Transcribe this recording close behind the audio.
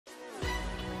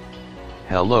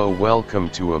Hello, welcome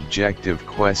to Objective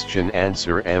Question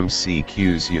Answer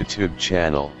MCQs YouTube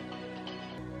channel.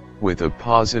 With a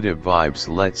positive vibes,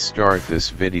 let's start this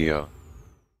video.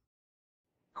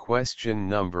 Question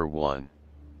number 1.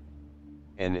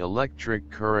 An electric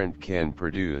current can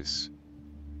produce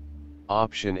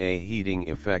Option A, heating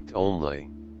effect only.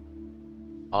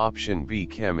 Option B,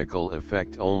 chemical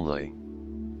effect only.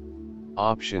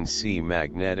 Option C,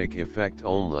 magnetic effect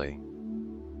only.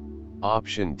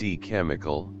 Option D,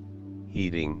 chemical,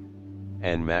 heating,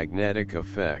 and magnetic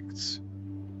effects.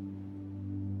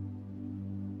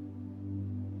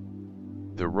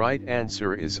 The right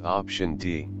answer is option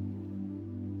D.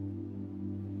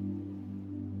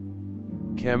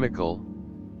 Chemical,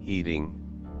 heating,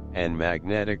 and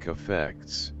magnetic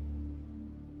effects.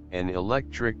 An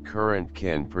electric current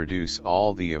can produce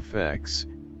all the effects: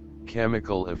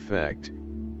 chemical effect,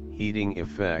 heating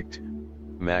effect,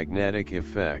 magnetic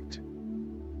effect.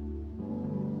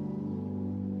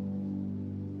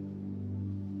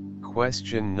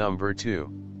 Question number 2.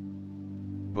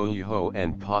 Bulho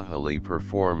and Pahali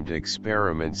performed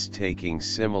experiments taking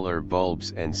similar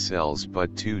bulbs and cells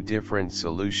but two different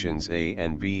solutions A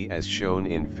and B as shown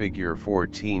in figure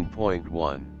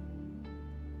 14.1.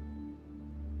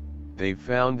 They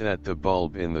found that the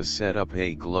bulb in the setup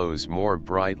A glows more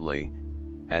brightly,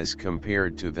 as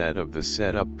compared to that of the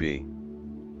setup B.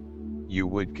 You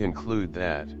would conclude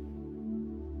that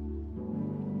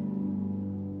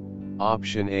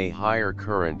Option A, higher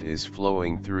current is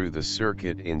flowing through the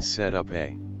circuit in setup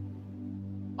A.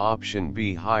 Option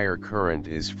B, higher current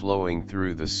is flowing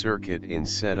through the circuit in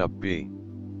setup B.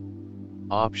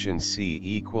 Option C,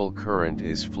 equal current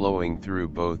is flowing through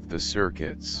both the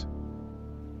circuits.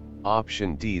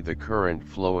 Option D, the current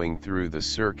flowing through the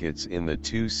circuits in the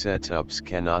two setups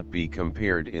cannot be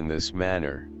compared in this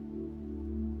manner.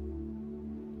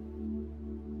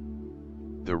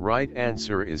 The right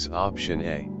answer is option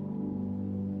A.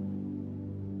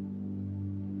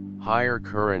 Higher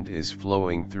current is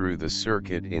flowing through the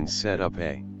circuit in setup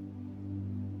A.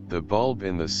 The bulb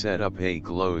in the setup A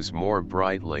glows more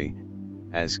brightly,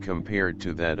 as compared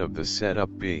to that of the setup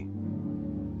B.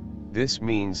 This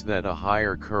means that a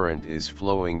higher current is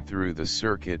flowing through the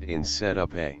circuit in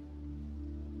setup A.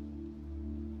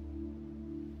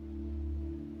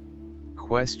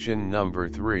 Question number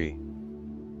 3.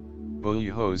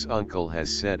 Bulho's uncle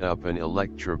has set up an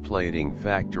electroplating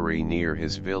factory near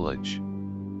his village.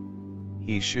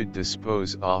 He should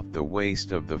dispose off the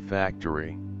waste of the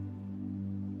factory.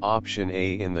 Option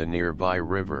A, in the nearby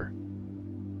river.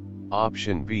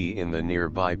 Option B, in the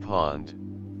nearby pond.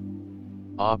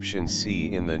 Option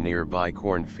C, in the nearby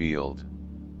cornfield.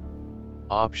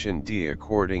 Option D,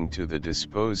 according to the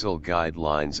disposal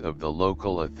guidelines of the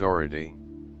local authority.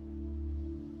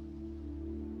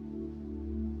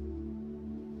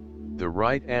 The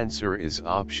right answer is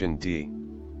option D.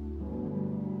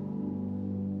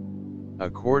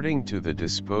 According to the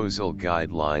disposal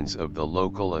guidelines of the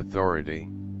local authority,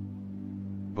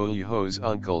 Bulho's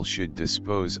uncle should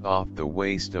dispose off the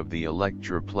waste of the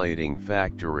electroplating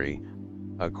factory,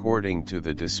 according to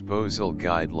the disposal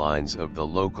guidelines of the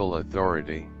local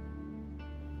authority.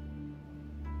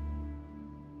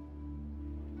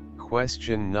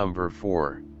 Question number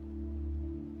 4.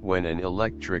 When an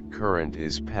electric current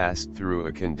is passed through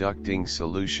a conducting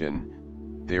solution,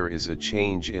 there is a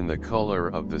change in the color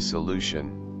of the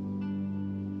solution.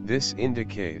 This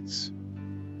indicates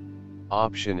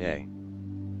Option A,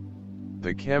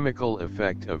 the chemical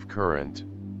effect of current.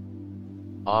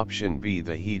 Option B,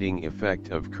 the heating effect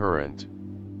of current.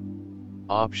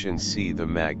 Option C, the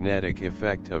magnetic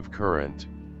effect of current.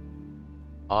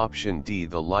 Option D,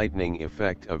 the lightning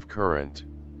effect of current.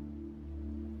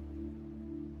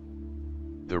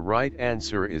 The right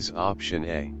answer is option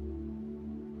A.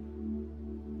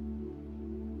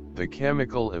 The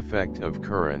chemical effect of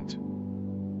current.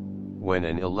 When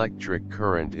an electric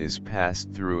current is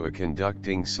passed through a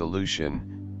conducting solution,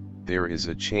 there is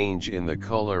a change in the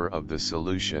color of the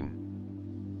solution.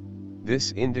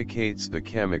 This indicates the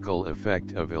chemical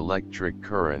effect of electric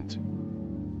current.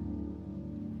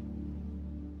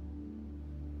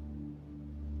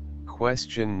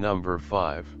 Question number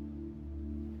 5.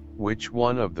 Which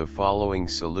one of the following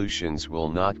solutions will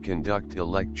not conduct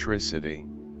electricity?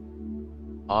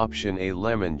 Option A,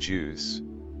 lemon juice.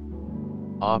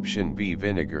 Option B,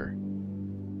 vinegar.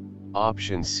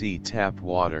 Option C, tap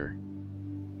water.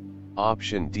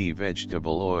 Option D,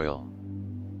 vegetable oil.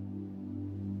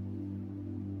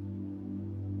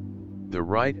 The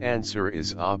right answer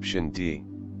is option D.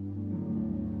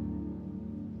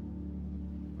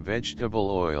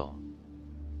 Vegetable oil.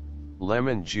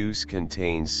 Lemon juice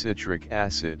contains citric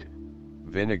acid,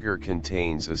 Vinegar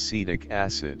contains acetic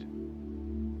acid.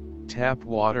 Tap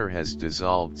water has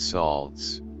dissolved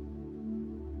salts.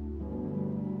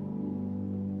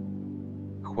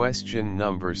 Question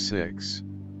number 6.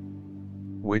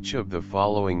 Which of the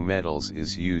following metals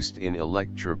is used in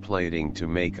electroplating to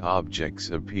make objects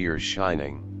appear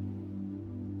shining?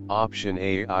 Option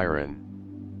A,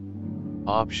 iron.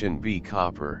 Option B,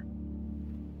 copper.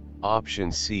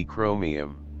 Option C,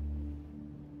 chromium.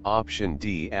 Option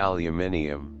D,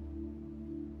 aluminium.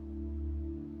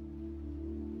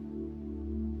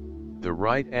 The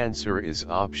right answer is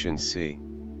option C.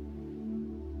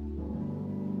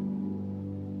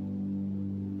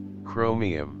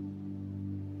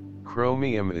 Chromium.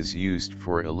 Chromium is used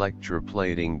for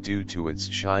electroplating due to its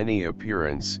shiny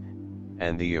appearance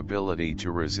and the ability to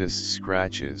resist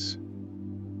scratches.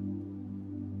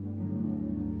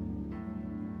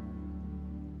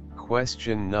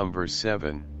 Question number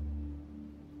 7.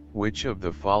 Which of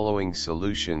the following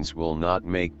solutions will not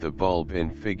make the bulb in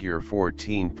figure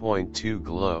 14.2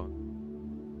 glow?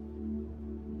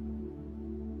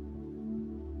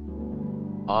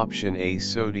 Option A,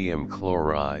 sodium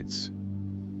chlorides.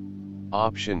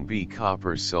 Option B,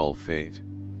 copper sulfate.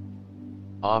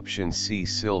 Option C,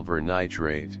 silver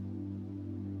nitrate.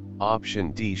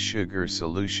 Option D, sugar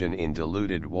solution in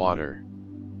diluted water.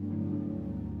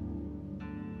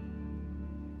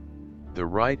 The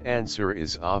right answer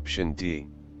is option D.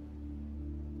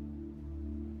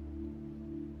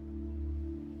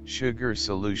 Sugar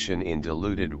solution in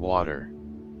diluted water.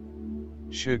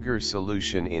 Sugar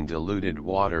solution in diluted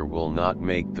water will not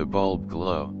make the bulb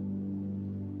glow.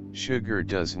 Sugar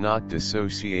does not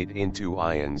dissociate into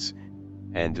ions,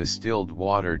 and distilled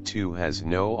water too has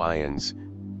no ions,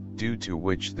 due to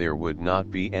which there would not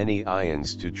be any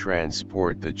ions to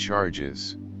transport the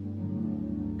charges.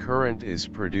 Current is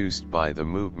produced by the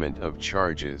movement of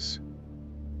charges.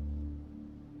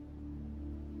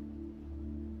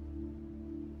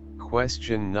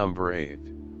 Question number 8.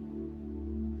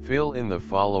 Fill in the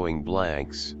following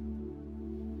blanks.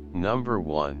 Number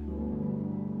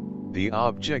 1. The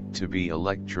object to be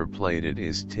electroplated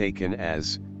is taken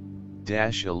as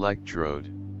dash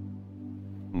electrode.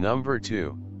 Number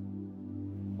 2.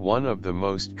 One of the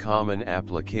most common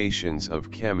applications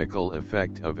of chemical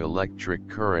effect of electric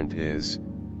current is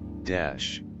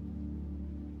dash.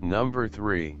 Number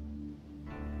 3.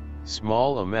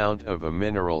 Small amount of a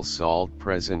mineral salt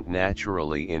present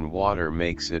naturally in water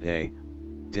makes it a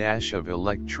dash of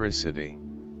electricity.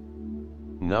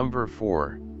 Number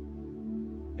 4.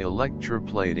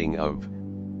 Electroplating of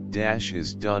dash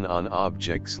is done on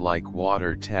objects like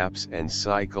water taps and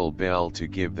cycle bell to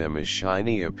give them a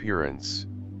shiny appearance.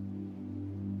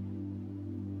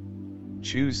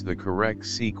 Choose the correct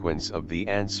sequence of the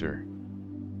answer.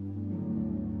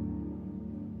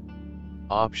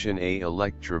 Option A,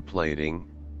 electroplating,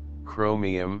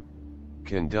 chromium,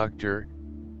 conductor,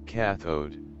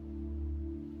 cathode.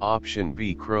 Option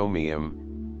B,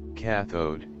 chromium,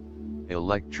 cathode,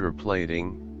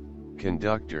 electroplating,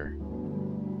 conductor.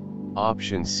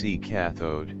 Option C,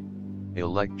 cathode,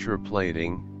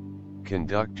 electroplating,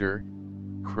 conductor,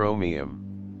 chromium.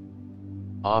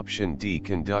 Option D,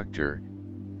 conductor,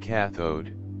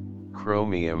 cathode,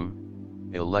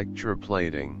 chromium,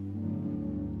 electroplating.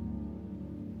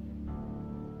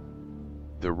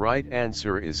 The right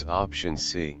answer is option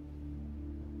C.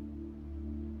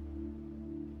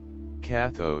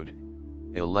 Cathode,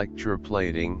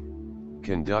 electroplating,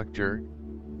 conductor,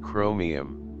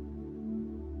 chromium.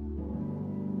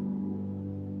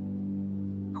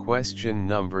 Question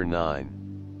number 9.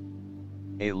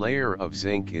 A layer of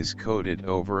zinc is coated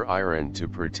over iron to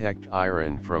protect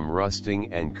iron from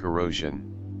rusting and corrosion.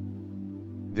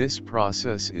 This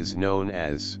process is known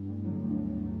as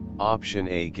Option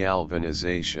A,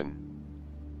 galvanization.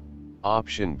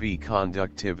 Option B,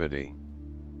 conductivity.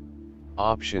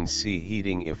 Option C,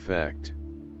 heating effect.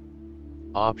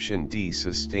 Option D,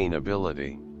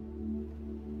 sustainability.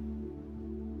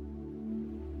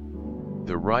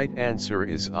 The right answer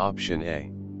is option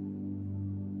A.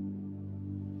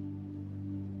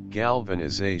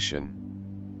 Galvanization.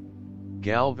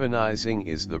 Galvanizing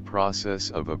is the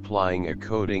process of applying a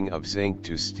coating of zinc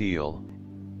to steel,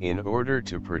 in order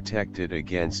to protect it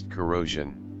against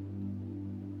corrosion.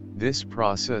 This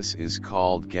process is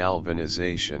called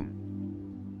galvanization.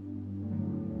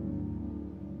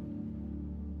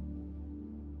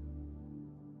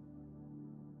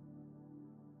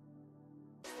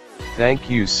 Thank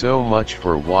you so much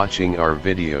for watching our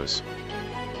videos.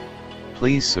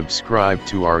 Please subscribe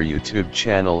to our YouTube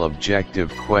channel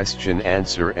Objective Question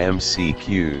Answer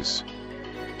MCQs.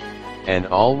 And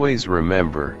always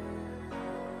remember,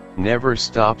 never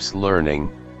stops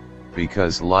learning,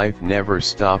 because life never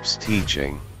stops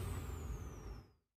teaching.